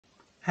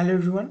Hello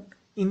everyone,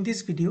 in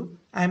this video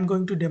I am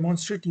going to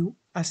demonstrate you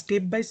a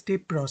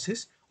step-by-step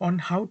process on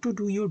how to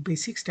do your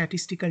basic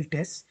statistical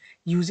tests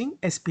using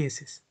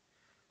SPSS.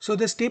 So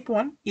the step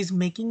 1 is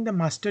making the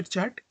master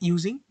chart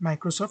using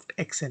Microsoft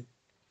Excel.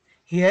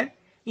 Here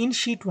in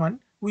sheet 1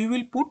 we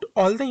will put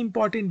all the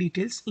important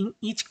details in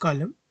each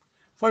column.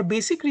 For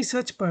basic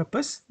research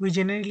purpose we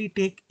generally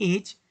take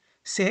age,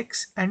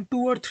 sex and 2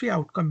 or 3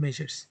 outcome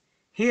measures.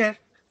 Here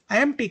I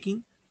am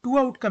taking 2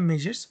 outcome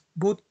measures,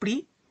 both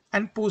pre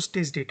and post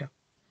test data.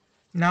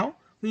 Now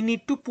we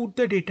need to put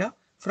the data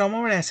from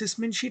our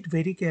assessment sheet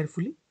very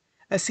carefully.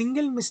 A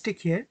single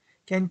mistake here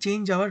can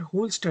change our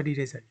whole study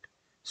result.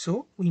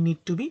 So we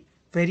need to be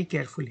very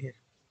careful here.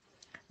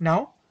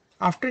 Now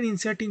after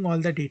inserting all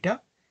the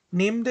data,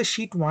 name the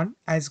sheet 1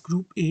 as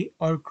group A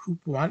or group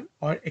 1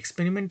 or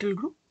experimental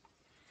group.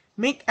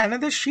 Make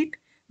another sheet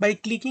by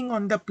clicking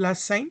on the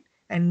plus sign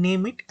and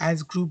name it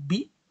as group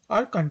B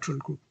or control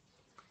group.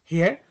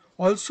 Here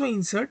also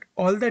insert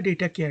all the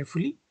data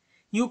carefully.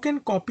 You can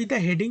copy the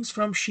headings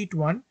from sheet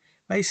 1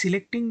 by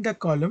selecting the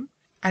column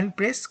and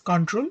press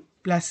Ctrl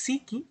plus C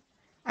key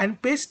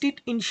and paste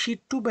it in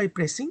sheet 2 by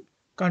pressing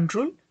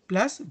Ctrl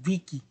plus V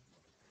key.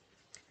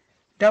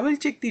 Double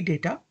check the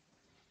data.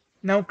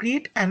 Now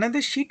create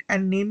another sheet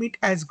and name it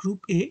as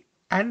group A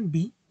and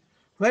B,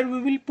 where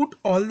we will put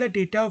all the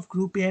data of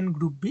group A and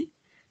group B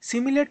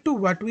similar to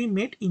what we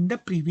made in the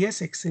previous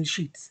Excel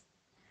sheets.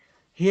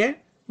 Here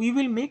we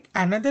will make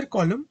another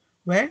column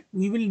where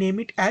we will name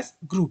it as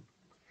group.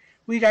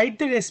 We write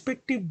the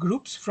respective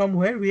groups from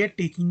where we are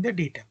taking the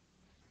data.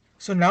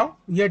 So now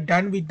we are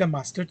done with the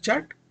master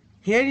chart.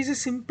 Here is a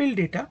simple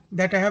data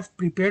that I have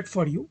prepared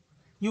for you.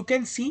 You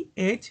can see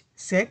age,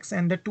 sex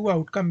and the 2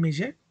 outcome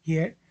measure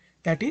here,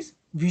 that is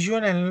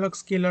visual analog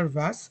scale or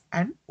VAS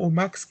and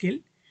OMAC scale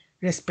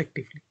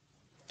respectively.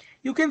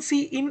 You can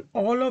see in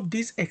all of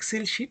these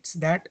Excel sheets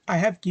that I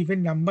have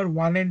given number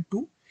 1 and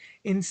 2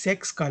 in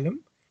sex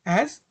column,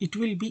 as it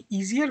will be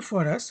easier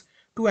for us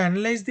to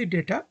analyze the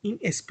data in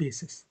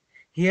SPSS.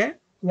 Here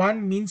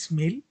 1 means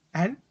male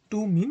and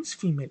 2 means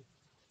female.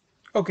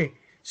 Okay,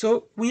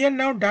 so we are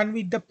now done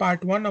with the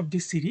part 1 of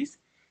this series.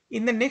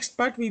 In the next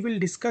part we will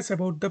discuss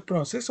about the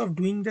process of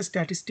doing the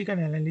statistical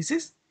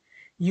analysis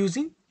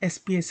using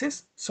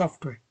SPSS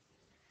software.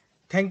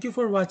 Thank you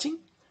for watching.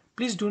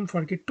 Please don't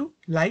forget to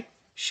like,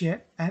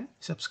 share and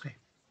subscribe.